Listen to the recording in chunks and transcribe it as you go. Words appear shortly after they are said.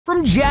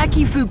From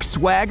Jackie Fuchs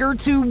Swagger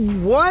to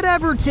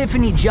whatever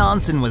Tiffany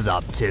Johnson was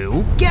up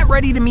to, get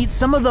ready to meet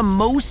some of the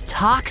most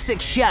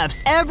toxic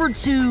chefs ever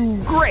to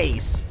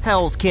grace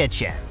Hell's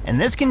Kitchen. And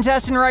this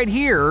contestant right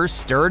here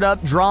stirred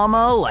up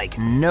drama like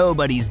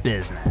nobody's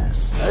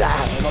business.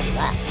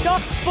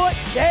 Duck foot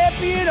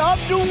champion of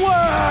the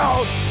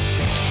world!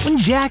 When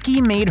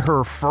Jackie made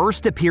her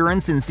first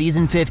appearance in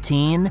season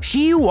 15,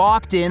 she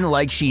walked in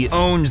like she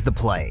owned the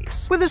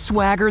place. With a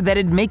swagger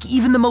that'd make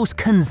even the most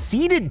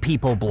conceited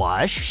people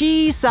blush,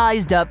 she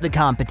sized up the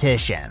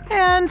competition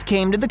and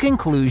came to the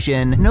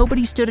conclusion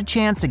nobody stood a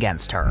chance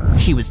against her.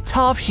 She was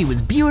tough, she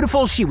was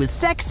beautiful, she was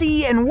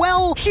sexy, and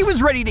well, she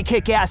was ready to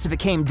kick ass if it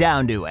came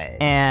down to it.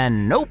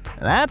 And nope,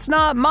 that's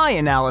not my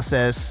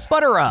analysis,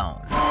 but her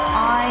own.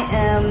 I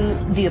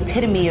am the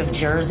epitome of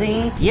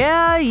Jersey.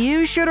 Yeah,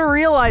 you should have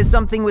realized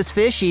something was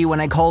fishy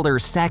when I called her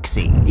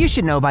sexy. You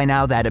should know by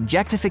now that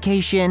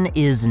objectification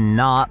is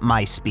not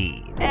my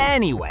speed.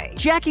 Anyway,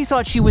 Jackie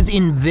thought she was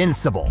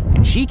invincible,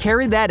 and she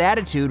carried that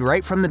attitude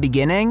right from the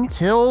beginning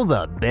till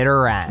the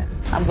bitter end.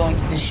 I'm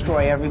going to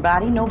destroy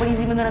everybody.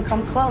 Nobody's even gonna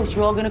come close.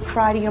 You're all gonna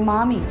cry to your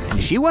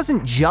mommies. She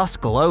wasn't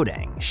just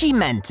gloating, she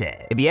meant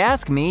it. If you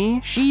ask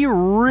me, she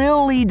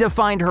really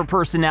defined her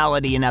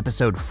personality in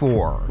episode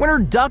 4, when her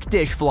duck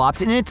dish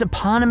flopped in its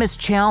eponymous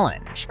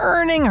challenge,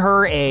 earning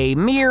her a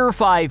mere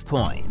 5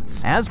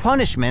 points. As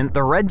punishment,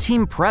 the red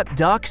team prepped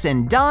ducks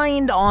and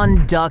dined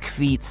on duck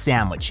feet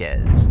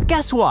sandwiches. But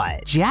guess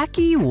what?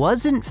 Jackie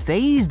wasn't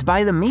fazed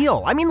by the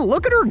meal. I mean,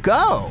 look at her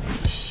go.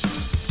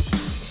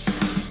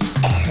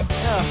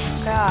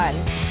 Oh, God.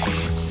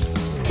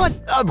 But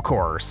of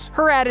course,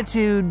 her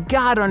attitude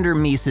got under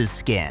Misa's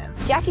skin.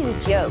 Jackie's a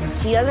joke.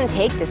 She doesn't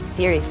take this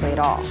seriously at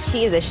all.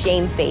 She is a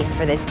shame face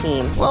for this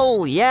team.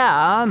 Well,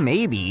 yeah,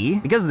 maybe,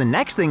 because the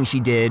next thing she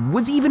did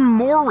was even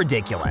more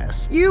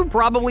ridiculous. You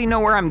probably know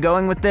where I'm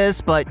going with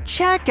this, but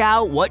check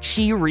out what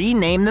she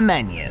renamed the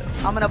menu.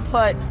 I'm gonna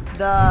put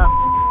the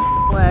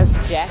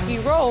list. Jackie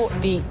wrote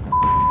the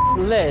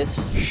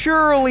list.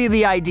 Surely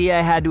the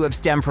idea had to have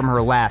stemmed from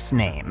her last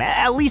name.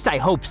 At least I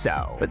hope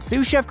so. But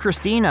sous chef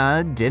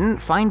Christina didn't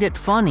find it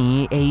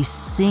funny a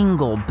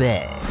single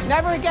bit.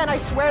 Never again, I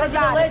swear to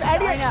God.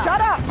 Shut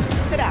up!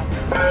 Sit down.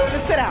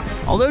 Just sit down.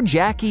 Although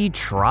Jackie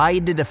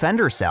tried to defend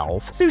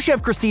herself, sous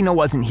chef Christina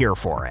wasn't here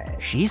for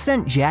it. She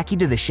sent Jackie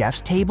to the chef's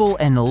table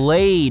and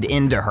laid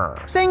into her,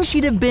 saying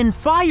she'd have been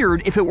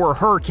fired if it were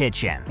her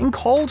kitchen, and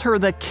called her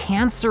the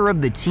cancer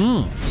of the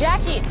team.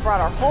 Jackie brought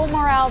our whole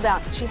morale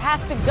down. She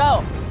has to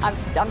go. I'm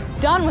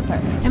done with her.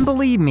 And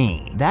believe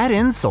me, that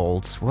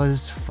insult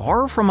was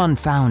far from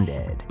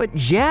unfounded. But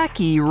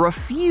Jackie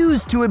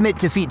refused to admit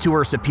defeat to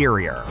her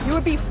superior. You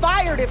would be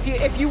fired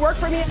if you work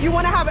for me. You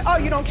want to have it? Oh,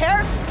 you don't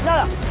care?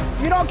 No.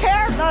 You don't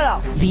care?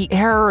 No. The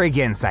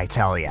arrogance, I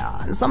tell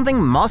ya.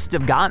 Something must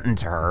have gotten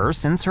to her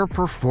since her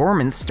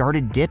performance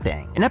started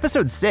dipping. In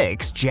episode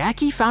 6,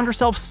 Jackie found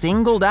herself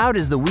singled out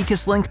as the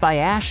weakest link by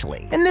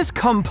Ashley, and this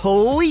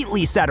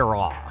completely set her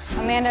off.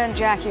 Amanda and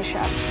Jackie,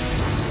 chef.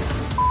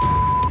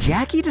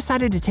 Jackie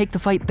decided to take the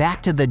fight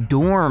back to the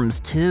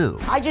dorms, too.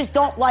 I just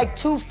don't like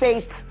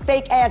two-faced,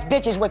 fake-ass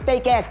bitches with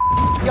fake-ass.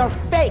 You're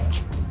fake.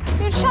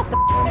 Dude, shut the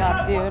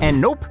up, dude. And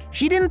nope,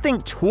 she didn't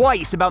think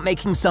twice about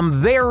making some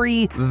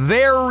very,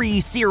 very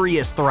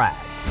serious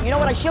threats. You know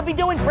what I should be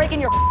doing? Breaking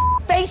your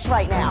face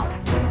right now.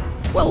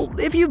 Well,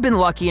 if you've been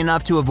lucky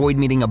enough to avoid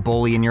meeting a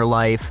bully in your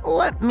life,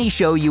 let me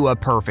show you a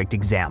perfect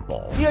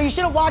example. You know, you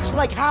should have watched,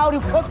 like, how to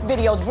cook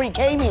videos before you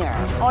came here.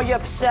 Oh, you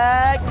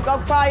upset? Go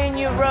cry in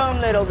your room,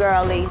 little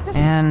girlie.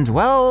 And,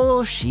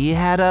 well, she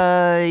had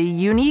a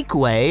unique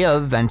way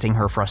of venting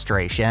her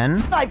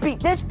frustration. I beat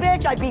this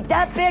bitch, I beat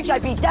that bitch, I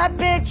beat that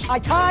bitch. I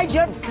tied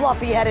your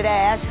fluffy-headed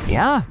ass.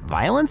 Yeah,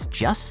 violence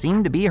just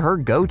seemed to be her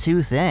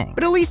go-to thing.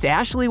 But at least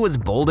Ashley was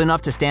bold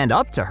enough to stand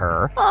up to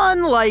her,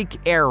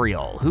 unlike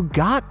Ariel, who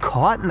got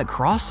caught in the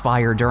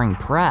crossfire during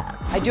prep.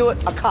 I do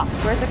it a cup.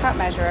 Where's the cup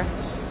measurer?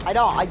 I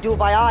don't. I do it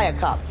by eye, a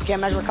cup. You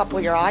can't measure a cup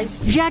with your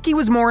eyes? Jackie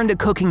was more into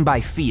cooking by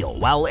feel,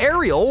 while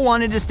Ariel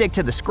wanted to stick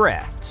to the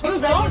script.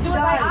 You don't do it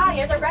by eye.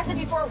 There's a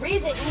recipe for a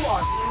reason. You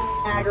are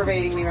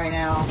aggravating me right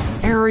now.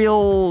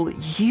 Ariel,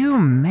 you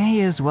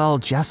may as well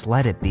just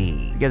let it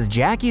be, because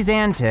Jackie's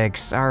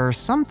antics are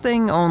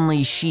something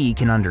only she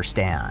can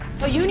understand.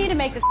 Well, you need to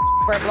make this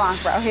beurre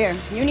blanc, bro. Here,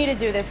 you need to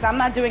do this. I'm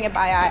not doing it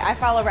by eye. I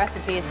follow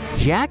recipes.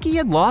 Jackie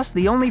had lost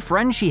the only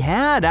friend she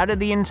had out of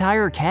the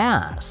entire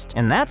cast,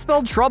 and that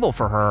spelled trouble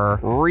for her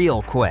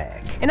real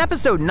quick. In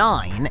episode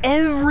 9,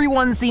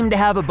 everyone seemed to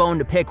have a bone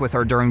to pick with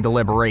her during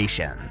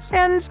deliberations.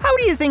 And how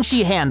do you think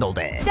she handled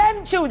it?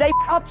 Them two, they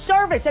up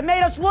service and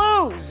made us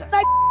lose.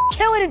 They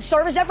kill it in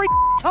service every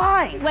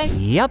time.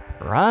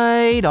 Yep,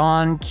 right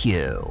on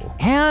cue.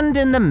 And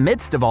in the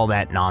midst of all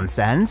that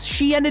nonsense,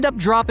 she ended up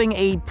dropping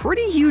a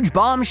pretty huge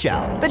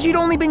bombshell that she'd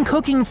only been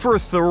cooking for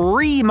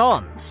 3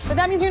 months. But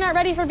that means you're not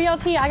ready for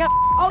BLT. I got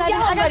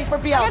I'm ready for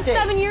BLT. I got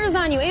 7 years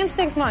on you and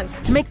 6 months.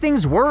 To make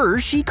things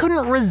worse, she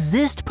couldn't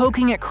resist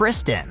poking at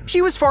Kristen.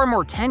 She was far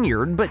more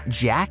tenured, but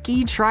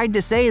Jackie tried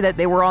to say that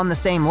they were on the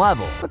same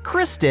level. But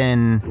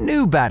Kristen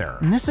knew better,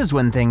 and this is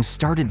when things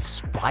started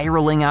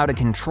spiraling out of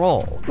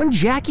control. When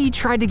Jackie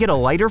tried to get a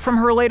lighter from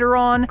her later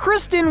on,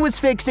 Kristen was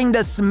fixing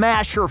to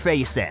smash her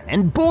face in,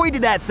 and boy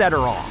did that set her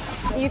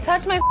off. You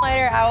touch my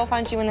lighter, I will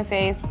punch you in the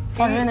face.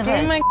 Punch me in the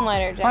face. Give me my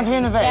lighter, Jackie. Punch me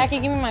in the face. Jackie,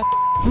 give me my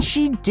And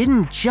she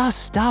didn't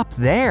just stop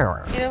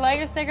there. Either light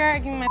your cigarette or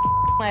give me my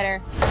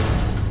lighter.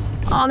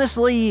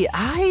 Honestly,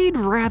 I'd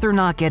rather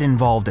not get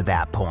involved at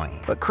that point,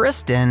 but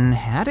Kristen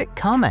had it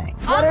coming.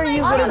 What are you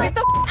gonna get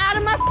the out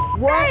of my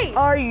What face?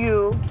 are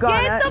you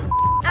gonna Get the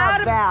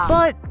out of about?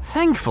 But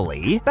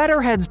thankfully,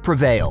 better heads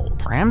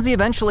prevailed. Ramsey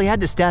eventually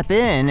had to step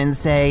in and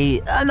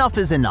say, enough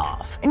is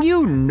enough. And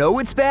you know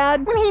it's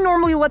bad when he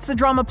normally lets the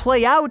drama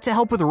play out to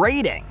help with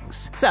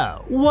ratings.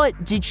 So,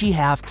 what did she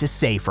have to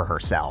say for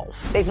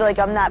herself? They feel like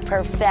I'm not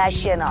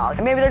professional.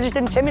 And maybe they're just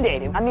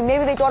intimidated. I mean,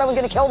 maybe they thought I was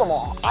gonna kill them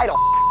all. I don't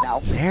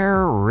know.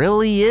 There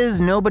really is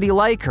nobody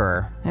like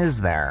her,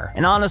 is there?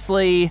 And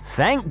honestly,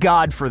 thank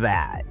God for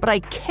that. But I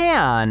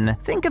can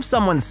think of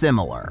someone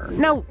similar.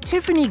 Now,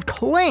 Tiffany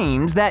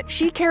claimed that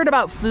she cared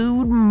about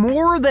food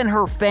more than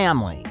her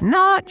family.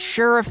 Not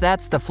sure if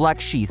that's the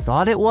flex she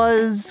thought it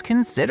was,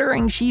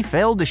 considering she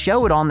failed to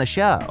show it on the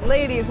show.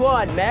 Ladies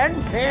one, men,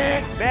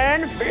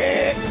 men,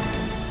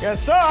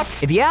 yes, sir.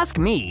 If you ask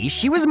me,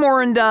 she was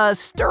more into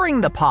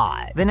stirring the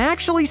pot than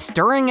actually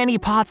stirring any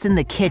pots in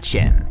the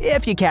kitchen,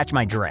 if you catch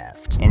my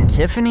drift. And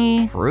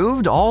Tiffany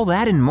proved all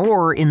that and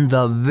more in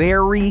the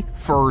very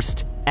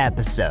first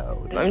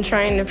episode. I'm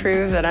trying to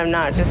prove that I'm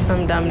not just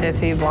some dumb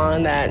ditzy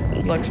blonde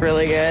that looks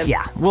really good.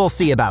 Yeah, we'll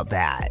see about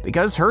that,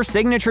 because her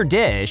signature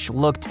dish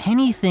looked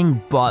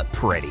anything but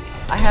pretty.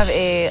 I have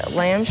a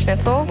lamb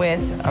schnitzel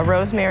with a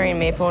rosemary and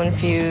maple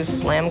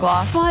infused lamb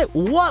gloss. But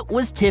what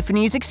was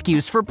Tiffany's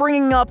excuse for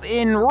bringing up,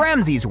 in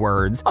Ramsey's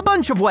words, a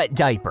bunch of wet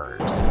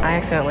diapers? I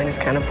accidentally just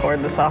kind of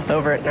poured the sauce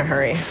over it in a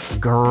hurry.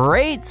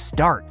 Great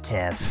start,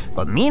 Tiff.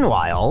 But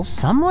meanwhile,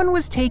 someone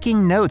was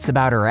taking notes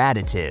about her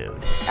attitude.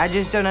 I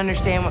just don't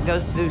understand what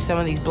goes through some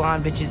of these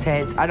blonde bitches'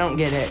 heads. I don't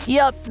get it.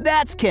 Yep,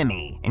 that's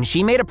Kimmy. And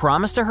she made a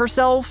promise to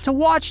herself to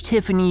watch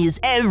Tiffany's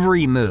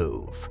every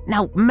move.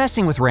 Now,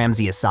 messing with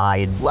Ramsey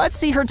aside, let's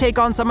see her take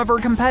on some of her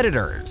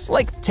competitors.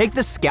 Like, take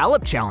the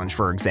scallop challenge,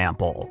 for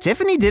example.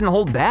 Tiffany didn't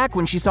hold back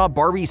when she saw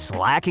Barbie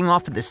slacking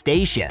off at the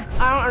station.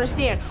 I don't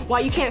understand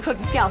why you can't cook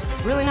the scallops.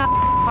 Really not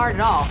hard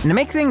at all. And to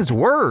make things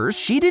worse,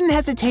 she didn't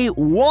hesitate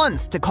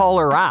once to call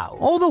her out,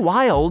 all the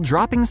while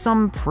dropping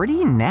some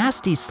pretty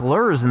nasty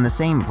slurs in the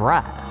same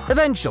breath.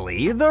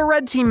 Eventually, the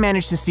red team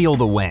managed to seal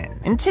the win,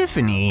 and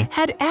Tiffany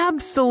had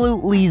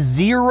absolutely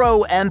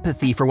zero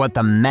empathy for what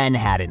the men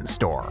had in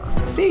store.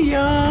 See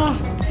ya.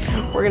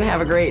 We're gonna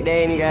have a great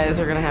day and you guys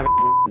are gonna have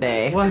a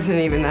day. It wasn't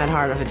even that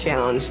hard of a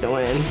challenge to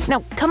win.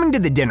 Now, coming to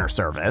the dinner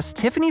service,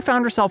 Tiffany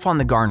found herself on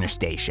the garnish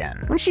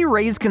station. When she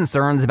raised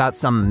concerns about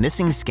some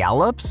missing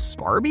scallops,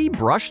 Barbie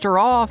brushed her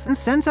off and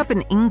sent up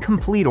an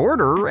incomplete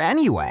order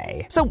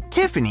anyway. So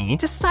Tiffany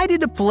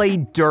decided to play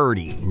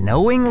dirty,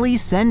 knowingly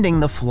sending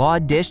the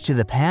flawed dish to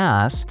the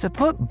pass to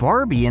put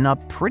Barbie in a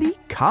pretty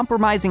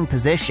compromising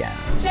position.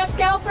 Chef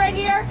Scallops right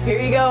here. Here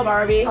you go,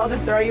 Barbie. I'll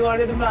just throw you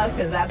under the bus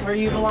because that's where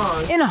you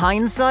belong. In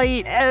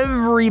hindsight,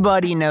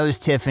 everybody knows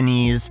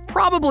Tiffany's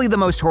probably the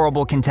most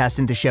horrible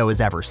contestant the show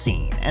has ever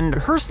seen, and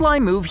her sly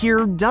move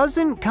here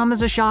doesn't come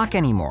as a shock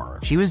anymore.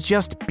 She was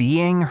just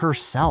being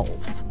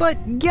herself.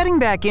 But getting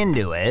back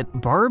into it,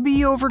 Barbie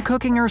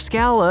overcooking her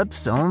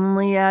scallops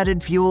only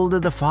added fuel to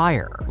the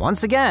fire.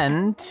 Once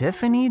again,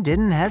 Tiffany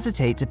didn't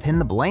hesitate to pin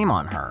the blame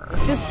on her.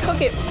 Just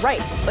cook it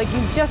right, like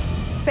you just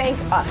sank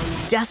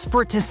us.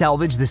 Desperate to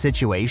salvage the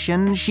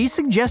situation, she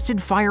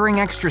suggested firing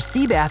extra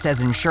sea bass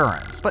as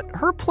insurance, but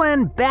her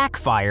plan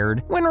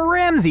backfired when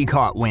Ramsey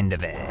caught wind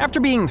of it. After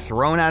being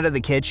thrown out of the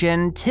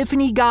kitchen,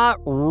 Tiffany got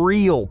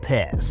real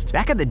pissed.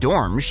 Back at the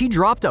dorm, she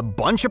dropped a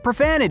bunch of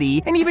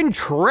profanity and even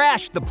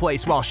trashed the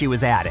place while she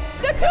was at it.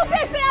 The two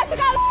fish that I took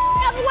out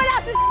went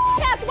out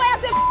to cats way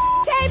out the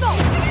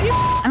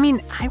table. I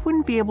mean, I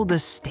wouldn't be able to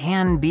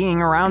stand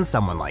being around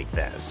someone like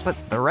this, but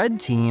the red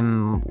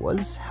team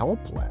was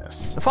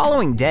helpless. The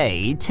following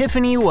day,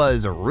 Tiffany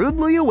was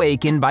rudely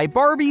awakened by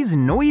Barbie's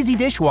noisy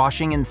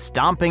dishwashing and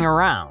stomping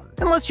around.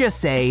 And let's just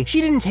say,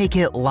 she didn't take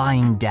it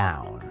lying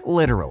down,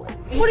 literally.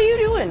 What are you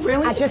doing?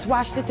 Really? I just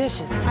washed the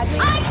dishes. I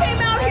came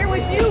out here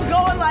with you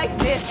going like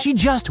this. She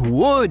just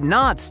would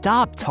not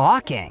stop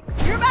talking.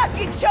 You're about to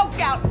get choked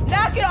out.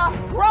 Knock it off.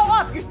 Grow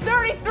up. You're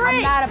 33.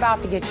 I'm not about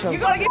to get choked.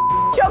 You're gonna get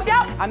choked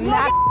out. I'm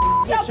not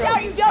choked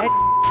out. You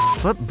dumb.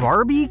 But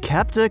Barbie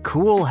kept a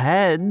cool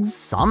head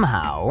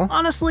somehow.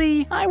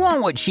 Honestly, I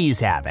want what she's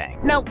having.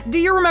 Now, do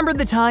you remember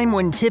the time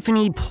when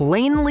Tiffany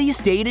plainly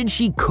stated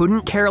she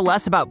couldn't care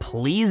less about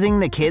pleasing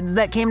the kids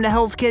that came to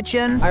Hell's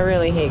Kitchen? I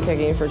really hate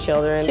cooking for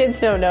children. Kids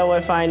don't know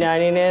what fine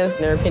dining is.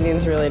 Their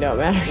opinions really don't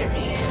matter to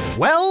me.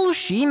 Well,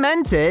 she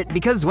meant it,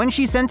 because when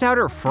she sent out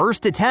her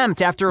first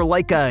attempt after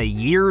like a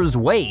year's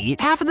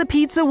wait, half of the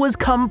pizza was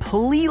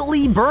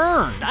completely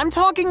burned. I'm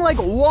talking like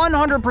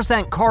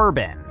 100%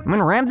 carbon. When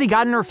Ramsey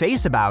got in her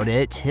face about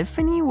it,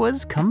 Tiffany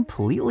was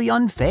completely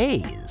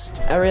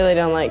unfazed. I really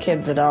don't like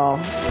kids at all.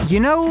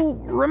 You know,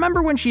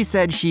 remember when she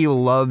said she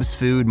loves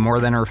food more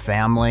than her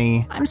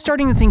family? I'm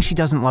starting to think she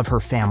doesn't love her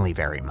family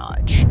very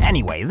much.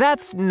 Anyway,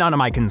 that's none of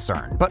my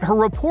concern, but her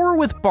rapport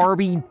with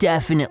Barbie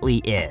definitely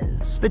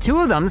is. The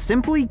two of them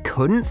simply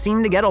couldn't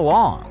seem to get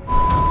along.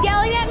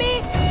 Yelling at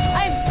me?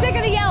 I am sick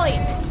of the yelling.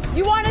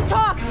 You want to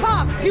talk,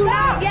 talk. Do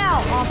not yell.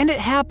 And it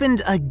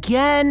happened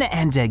again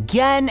and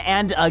again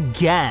and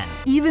again.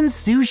 Even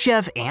sous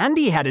chef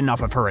Andy had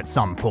enough of her at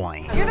some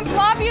point. You're the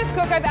floppiest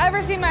cook I've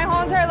ever seen my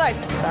whole entire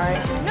life.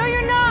 Sorry. No,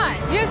 you're not.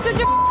 You have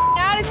such a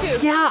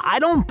attitude. Yeah, I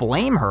don't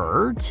blame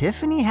her.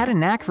 Tiffany had a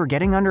knack for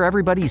getting under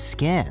everybody's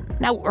skin.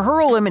 Now,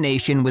 her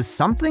elimination was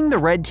something the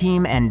red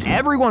team and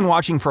everyone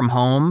watching from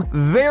home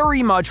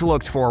very much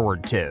looked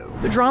forward to.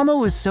 The drama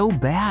was so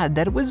bad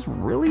that it was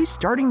really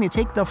starting to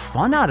take the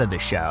fun out of the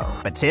show.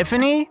 But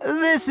Tiffany,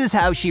 this is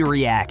how she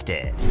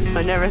reacted.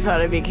 I never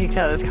thought I'd be kicked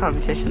out of this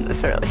competition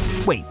this early.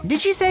 Wait,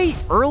 did she say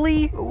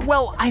early?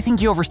 Well, I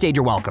think you overstayed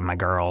your welcome, my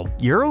girl.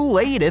 You're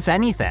late, if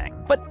anything.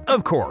 But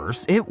of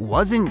course, it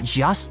wasn't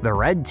just the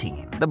red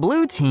team. The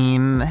blue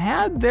team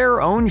had their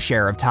own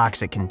share of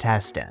toxic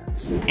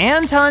contestants.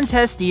 Anton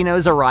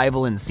Testino's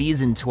arrival in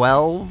season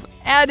 12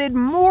 added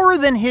more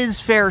than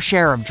his fair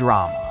share of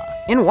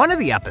drama. In one of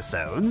the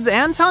episodes,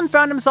 Anton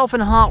found himself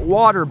in hot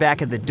water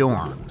back at the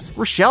dorms.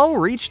 Rochelle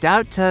reached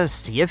out to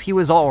see if he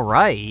was all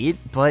right,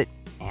 but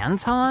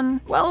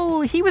Anton?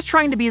 Well, he was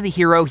trying to be the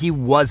hero he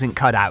wasn't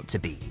cut out to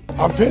be.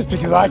 I'm pissed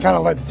because I kind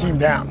of let the team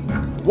down.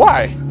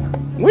 Why?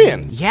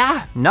 When?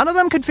 Yeah, none of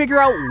them could figure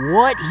out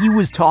what he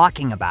was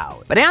talking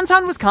about. But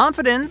Anton was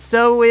confident,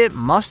 so it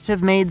must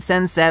have made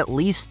sense at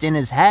least in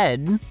his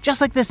head,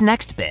 just like this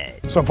next bit.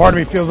 So part of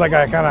me feels like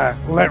I kind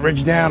of let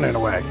Rich down in a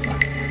way.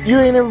 You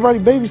ain't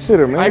everybody's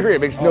babysitter, man. I agree,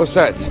 it makes no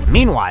sense.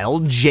 Meanwhile,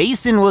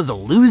 Jason was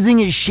losing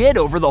his shit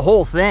over the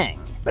whole thing.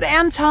 But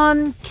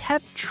Anton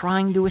kept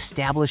trying to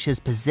establish his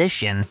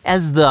position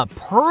as the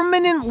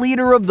permanent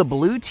leader of the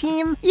blue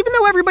team, even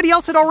though everybody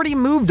else had already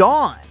moved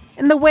on.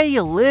 And the way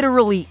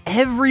literally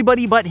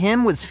everybody but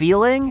him was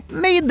feeling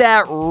made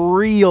that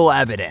real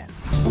evident.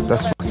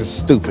 That's fucking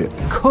stupid.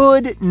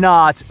 Could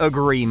not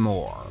agree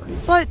more.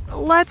 But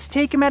let's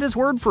take him at his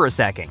word for a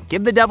second,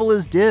 give the devil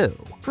his due.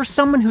 For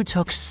someone who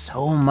took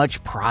so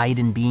much pride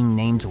in being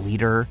named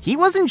leader, he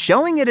wasn't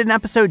showing it in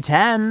episode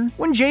 10.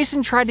 When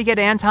Jason tried to get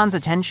Anton's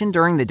attention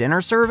during the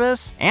dinner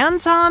service,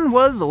 Anton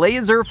was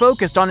laser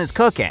focused on his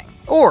cooking.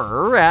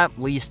 Or at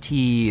least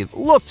he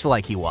looked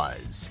like he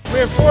was. We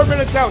have 4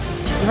 minutes out.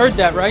 You heard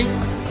that, right?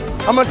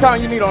 How much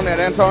time you need on that,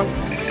 Anton?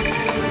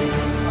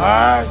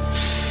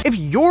 If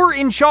you're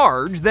in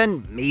charge,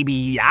 then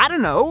maybe, I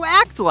don't know,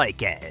 act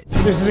like it.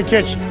 This is a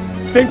kitchen.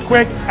 Think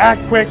quick,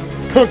 act quick,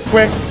 cook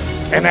quick,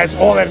 and that's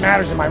all that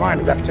matters in my mind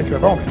at that particular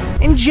moment.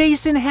 And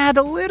Jason had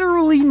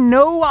literally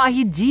no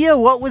idea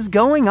what was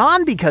going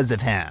on because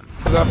of him.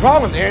 The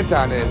problem with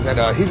Anton is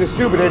that he's a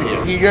stupid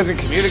idiot. He doesn't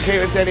communicate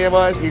with any of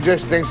us. He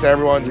just thinks that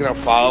everyone's gonna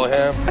follow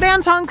him. But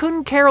Anton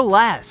couldn't care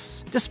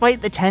less.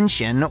 Despite the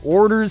tension,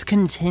 orders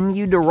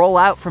continued to roll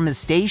out from his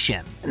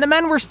station, and the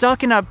men were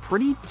stuck in a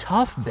pretty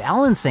tough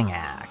balancing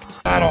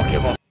act. I don't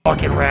give a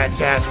fucking rat's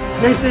ass.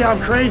 They say I'm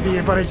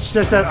crazy, but it's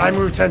just that I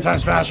move 10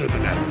 times faster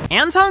than them.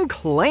 Anton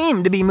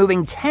claimed to be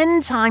moving 10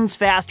 times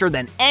faster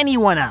than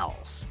anyone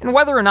else. And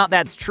whether or not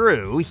that's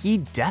true, he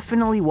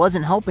definitely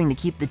wasn't helping to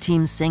keep the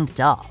team synced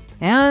up.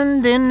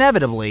 And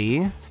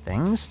inevitably,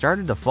 things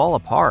started to fall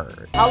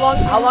apart. How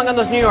long on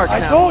those New Yorks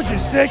now? I told you,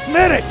 6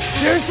 minutes.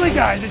 Seriously,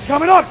 guys, it's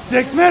coming up,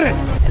 6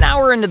 minutes. An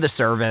hour into the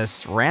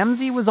service,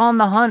 Ramsey was on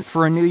the hunt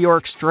for a New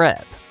York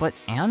strip, but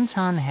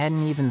Anton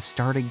hadn't even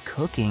started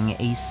cooking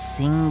a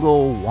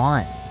single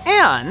one.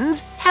 And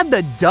had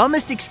the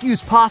dumbest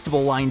excuse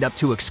possible lined up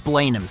to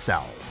explain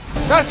himself.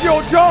 That's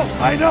your joke.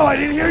 I know, I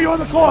didn't hear you on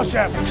the call,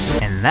 Chef.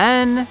 And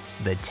then,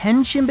 the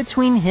tension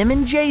between him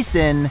and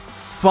Jason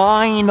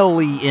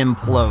finally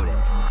imploded.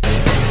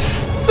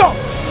 Stop!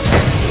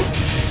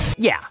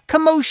 Yeah,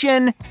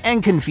 commotion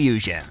and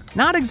confusion.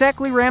 Not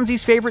exactly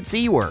Ramsey's favorite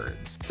C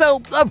words. So,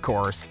 of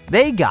course,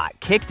 they got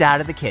kicked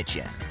out of the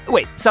kitchen.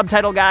 Wait,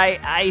 subtitle guy,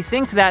 I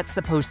think that's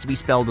supposed to be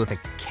spelled with a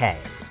K.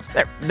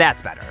 There,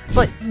 that's better.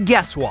 But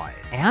guess what?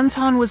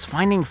 Anton was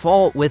finding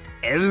fault with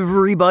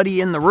everybody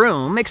in the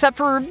room except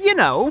for, you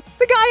know,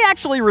 the guy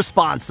actually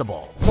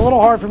responsible. It's a little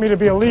hard for me to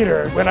be a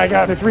leader when I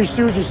got the Three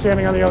Stooges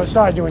standing on the other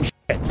side doing shit.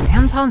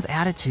 Anton's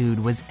attitude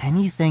was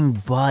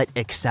anything but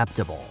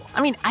acceptable.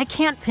 I mean, I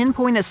can't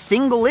pinpoint a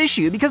single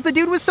issue because the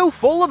dude was so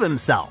full of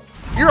himself.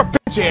 You're a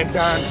bitch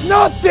Anton?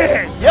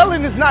 Nothing!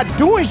 Yelling is not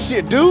doing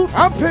shit, dude.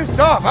 I'm pissed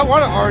off. I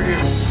want to argue.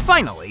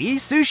 Finally,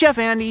 Sous Chef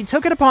Andy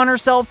took it upon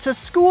herself to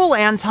school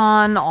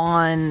Anton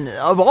on,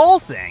 of all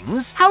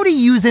things, how to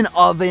use an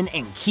oven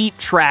and keep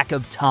track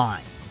of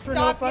time.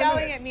 Stop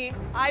yelling at me.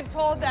 I've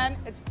told them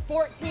it's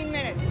 14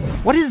 minutes.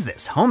 What is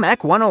this, Home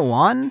Ec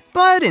 101?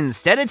 But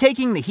instead of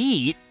taking the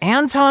heat,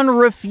 Anton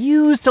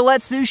refused to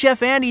let Sous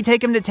Chef Andy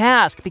take him to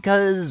task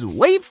because,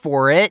 wait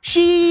for it,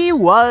 she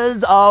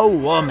was a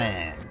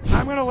woman.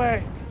 I'm gonna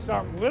let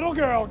some little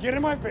girl get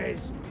in my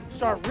face,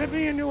 start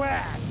ripping a new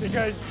ass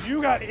because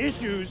you got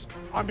issues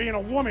on being a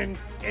woman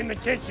in the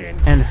kitchen.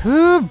 And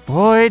whoo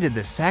boy did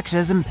the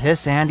sexism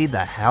piss Andy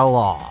the hell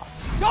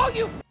off. Don't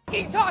you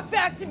f***ing talk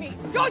back to me.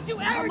 Don't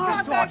you ever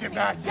talk back to me.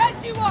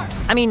 Yes, you are.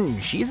 I mean,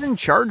 she's in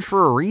charge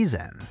for a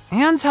reason.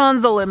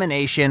 Anton's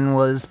elimination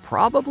was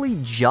probably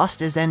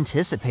just as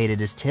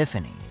anticipated as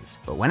Tiffany's,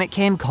 but when it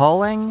came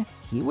calling,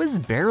 he was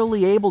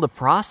barely able to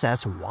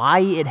process why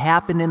it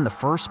happened in the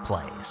first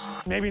place.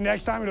 Maybe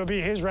next time it'll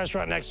be his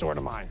restaurant next door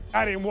to mine.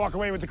 I didn't walk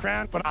away with the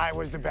crown, but I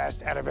was the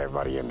best out of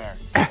everybody in there.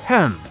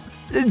 Ahem.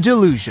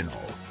 Delusional.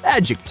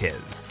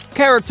 Adjective.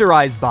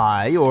 Characterized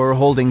by or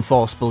holding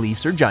false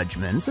beliefs or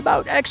judgments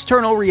about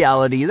external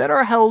reality that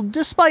are held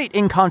despite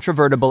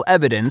incontrovertible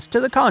evidence to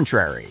the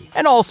contrary.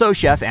 And also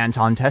Chef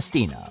Anton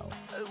Testino.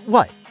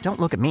 What? Don't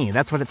look at me,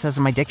 that's what it says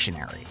in my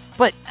dictionary.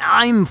 But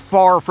I'm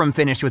far from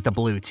finished with the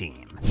blue team.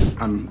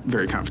 I'm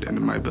very confident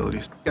in my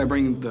abilities. I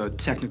bring the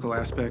technical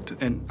aspect,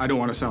 and I don't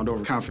want to sound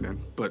overconfident,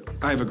 but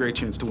I have a great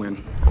chance to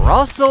win.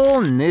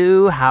 Russell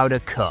knew how to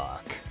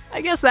cook.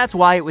 I guess that's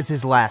why it was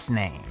his last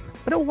name.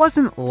 But it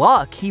wasn't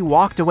luck he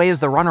walked away as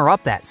the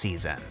runner-up that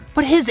season.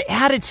 But his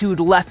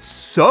attitude left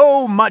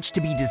so much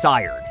to be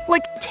desired.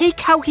 Like, take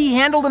how he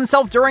handled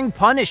himself during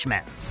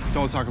punishments.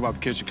 Don't talk about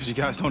the kitchen, because you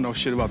guys don't know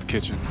shit about the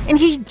kitchen. And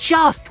he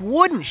just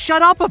wouldn't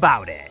shut up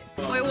about it.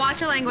 Wait, watch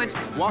your language.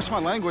 Watch my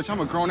language, I'm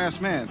a grown-ass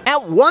man.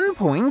 At one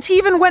point, he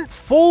even went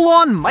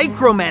full-on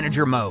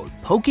micromanager mode,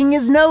 poking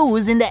his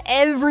nose into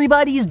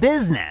everybody's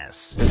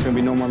business. There's gonna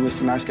be no more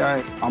Mr. Nice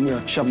Guy. I'm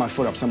gonna shove my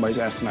foot up somebody's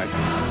ass tonight.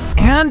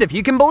 And if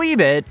you can believe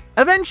it,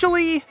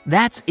 eventually,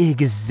 that's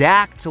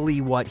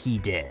exactly what he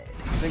did.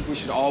 I think we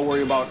should all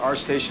worry about our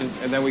stations,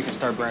 and then we can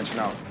start branching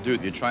out.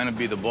 Dude, you're trying to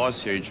be the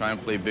boss here. You're trying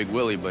to play Big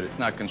Willie, but it's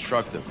not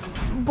constructive.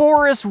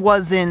 Boris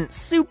wasn't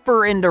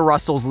super into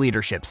Russell's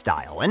leadership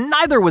style, and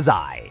neither was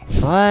I.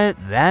 But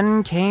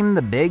then came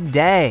the big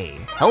day.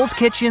 Hell's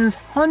Kitchen's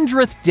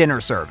 100th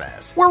dinner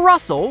service, where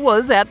Russell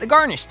was at the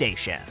garnish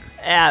station.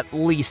 At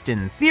least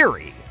in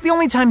theory. The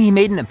only time he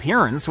made an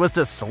appearance was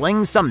to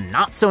sling some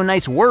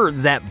not-so-nice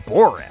words at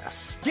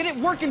Boris. Get it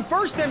working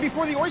first then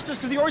before the oysters,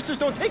 because the oysters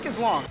don't take as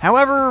long.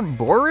 However,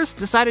 Boris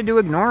decided to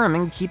ignore him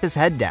and keep his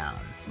head down.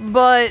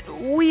 But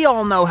we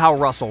all know how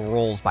Russell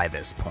rolls by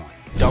this point.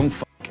 Dumb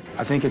f***.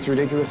 I think it's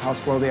ridiculous how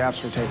slow the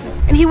apps were taking.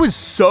 And he was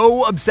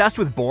so obsessed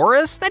with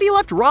Boris that he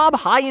left Rob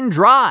high and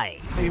dry.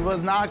 He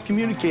was not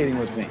communicating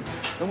with me.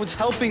 No one's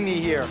helping me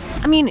here.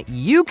 I mean,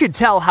 you could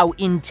tell how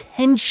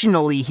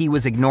intentionally he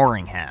was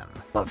ignoring him.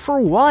 But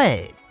for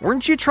what?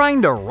 Weren't you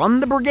trying to run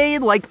the brigade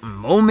like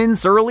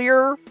moments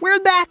earlier?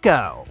 Where'd that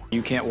go?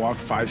 You can't walk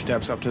 5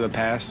 steps up to the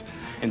pass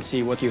and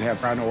see what you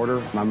have on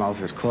order. My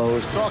mouth is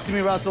closed. Talk to me,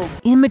 Russell.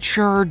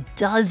 Immature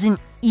doesn't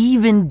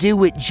even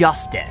do it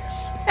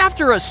justice.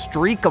 After a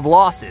streak of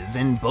losses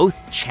in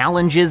both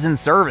challenges and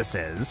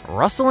services,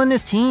 Russell and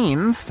his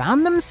team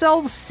found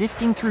themselves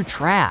sifting through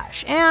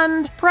trash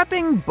and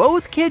prepping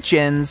both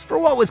kitchens for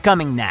what was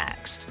coming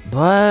next.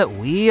 But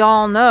we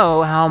all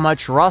know how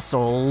much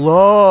Russell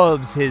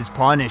loves his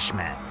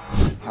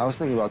punishments. I was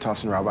thinking about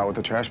tossing Rob out with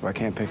the trash, but I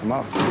can't pick him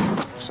up.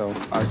 So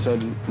I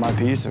said my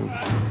piece and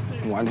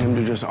wanted him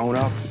to just own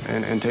up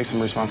and take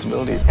some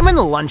responsibility. And when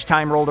the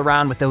lunchtime rolled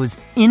around with those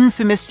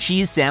infamous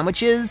cheese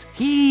sandwiches,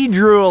 he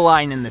drew a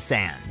line in the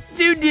sand.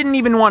 Dude didn't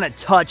even want to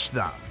touch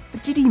them.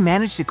 But did he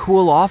manage to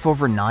cool off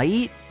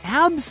overnight?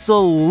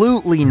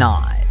 Absolutely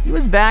not. He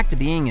was back to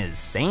being his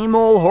same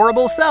old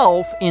horrible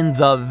self in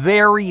the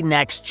very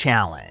next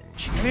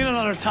challenge. I need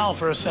another towel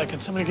for a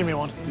second. Somebody give me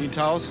one. You need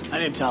towels? I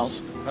need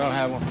towels. I don't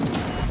have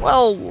one.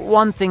 Well,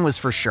 one thing was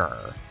for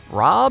sure.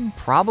 Rob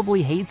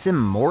probably hates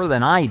him more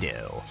than I do.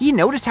 He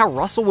noticed how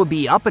Russell would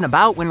be up and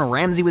about when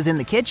Ramsey was in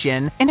the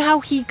kitchen, and how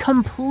he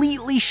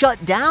completely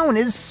shut down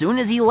as soon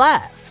as he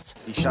left.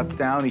 He shuts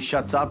down, he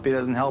shuts up, he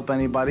doesn't help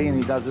anybody, and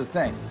he does his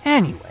thing.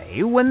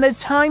 Anyway, when the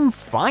time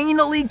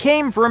finally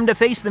came for him to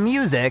face the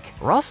music,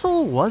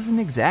 Russell wasn't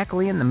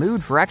exactly in the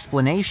mood for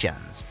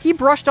explanations. He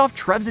brushed off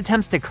Trev's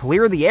attempts to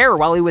clear the air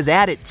while he was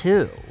at it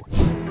too.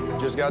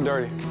 Just got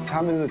dirty.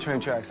 Time into the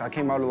train tracks. I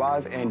came out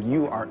alive, and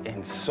you are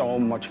in so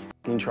much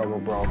f***ing trouble,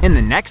 bro. In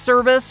the next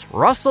service,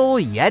 Russell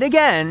yet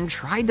again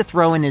tried to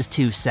throw in his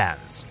 2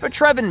 cents, but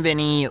Trev and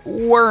Vinny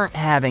weren't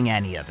having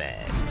any of it.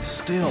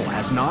 Still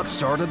has not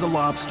started the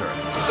lobster.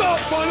 Stop!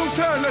 Final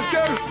turn, let's go!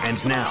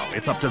 And now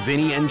it's up to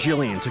Vinny and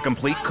Jillian to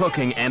complete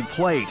cooking and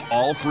plate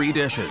all 3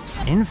 dishes.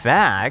 In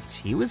fact,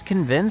 he was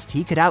convinced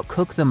he could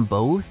outcook them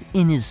both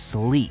in his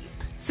sleep.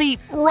 See,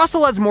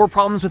 Russell has more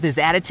problems with his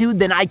attitude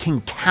than I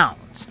can count.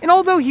 out. And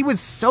although he was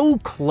so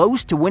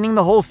close to winning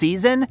the whole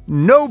season,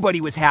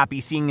 nobody was happy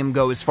seeing him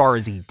go as far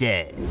as he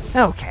did.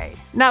 Okay,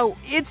 now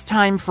it's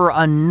time for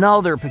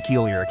another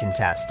peculiar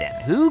contestant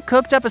who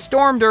cooked up a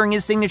storm during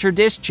his signature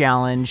dish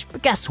challenge,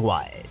 but guess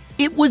what?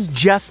 It was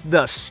just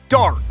the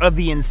start of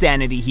the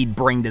insanity he'd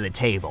bring to the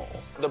table.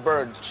 The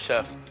bird,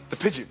 chef. The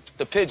pigeon.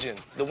 The pigeon.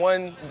 The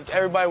one that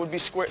everybody would be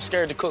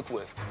scared to cook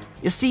with.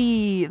 You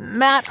see,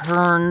 Matt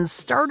Hearn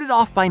started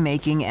off by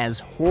making as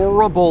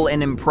horrible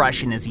an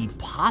impression as he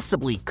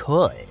possibly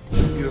could.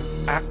 You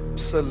have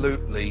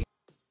absolutely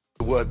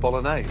the word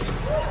bolognese.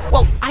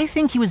 Well, I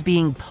think he was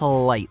being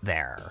polite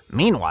there.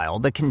 Meanwhile,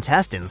 the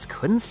contestants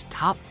couldn't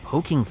stop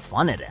poking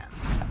fun at him.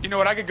 You know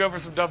what, I could go for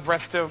some duck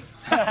breast too.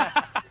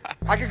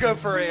 I could go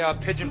for a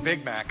pigeon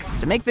Big Mac.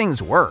 To make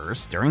things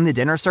worse, during the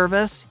dinner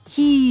service,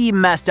 he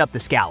messed up the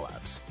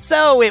scallops.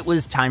 So it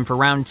was time for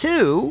round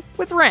 2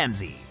 with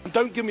Ramsay.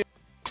 Don't give me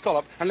a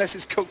scallop unless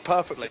it's cooked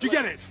perfectly. You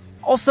get it?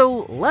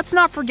 Also, let's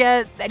not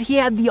forget that he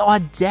had the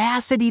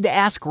audacity to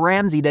ask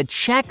Ramsay to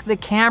check the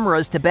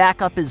cameras to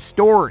back up his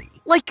story.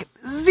 Like,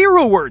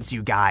 0 words,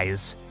 you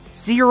guys.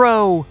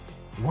 0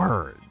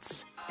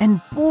 words. And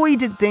boy,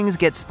 did things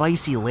get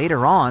spicy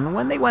later on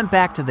when they went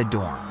back to the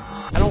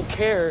dorms. I don't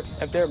care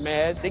if they're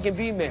mad, they can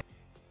be mad.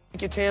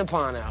 Take your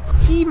tampon out.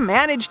 He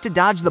managed to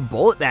dodge the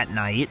bullet that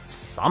night,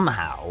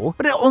 somehow,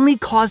 but it only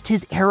caused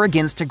his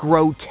arrogance to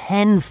grow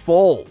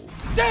tenfold.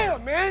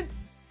 Damn, man!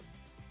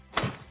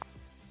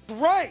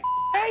 Right!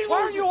 Hey,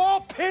 why are you all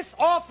pissed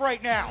off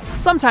right now?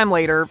 Sometime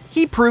later,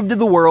 he proved to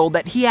the world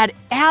that he had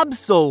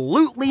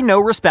absolutely no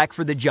respect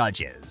for the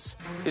judges.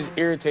 It's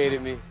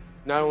irritated me.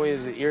 Not only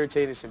is it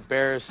irritating, it's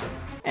embarrassing.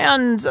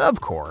 And,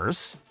 of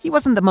course, he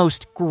wasn't the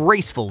most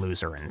graceful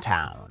loser in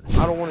town.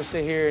 I don't want to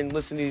sit here and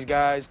listen to these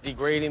guys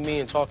degrading me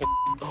and talking.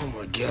 Oh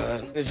my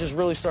God. It's just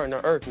really starting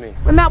to irk me.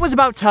 When Matt was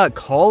about to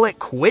call it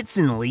quits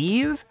and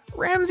leave,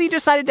 Ramsay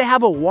decided to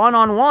have a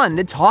one-on-one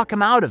to talk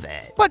him out of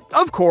it. But,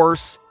 of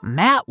course,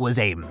 Matt was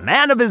a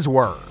man of his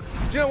word.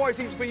 Do you know why he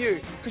thinks for you?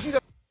 Because you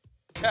don't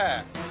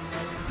care.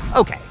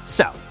 Okay,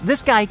 so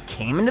this guy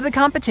came into the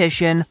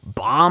competition,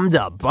 bombed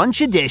a bunch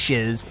of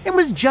dishes, and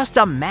was just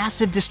a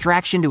massive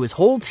distraction to his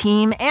whole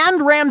team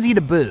and Ramsay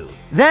to boot.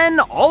 Then,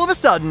 all of a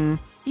sudden,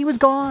 he was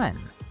gone.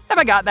 Have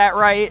I got that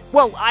right?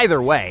 Well,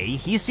 either way,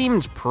 he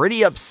seemed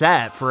pretty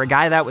upset for a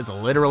guy that was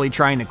literally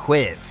trying to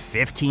quit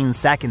 15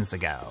 seconds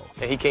ago.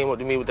 And he came up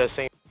to me with that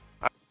same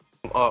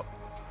up,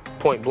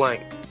 point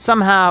blank.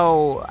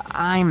 Somehow,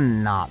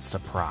 I'm not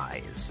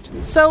surprised.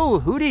 So,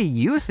 who do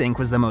you think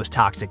was the most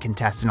toxic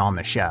contestant on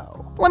the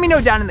show? Let me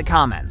know down in the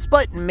comments,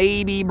 but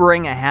maybe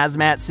bring a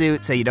hazmat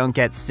suit so you don't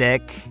get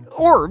sick.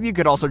 Or you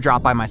could also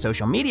drop by my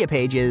social media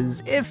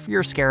pages if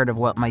you're scared of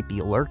what might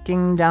be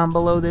lurking down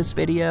below this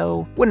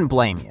video. Wouldn't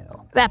blame you.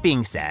 That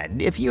being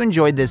said, if you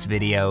enjoyed this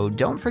video,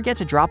 don't forget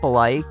to drop a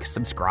like,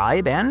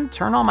 subscribe, and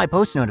turn on my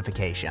post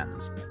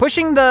notifications.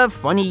 Pushing the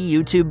funny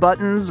YouTube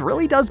buttons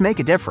really does make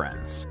a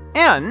difference.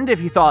 And if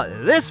you thought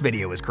this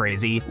video was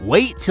crazy,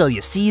 wait till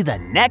you see the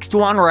next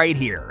one right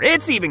here.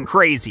 It's even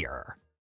crazier.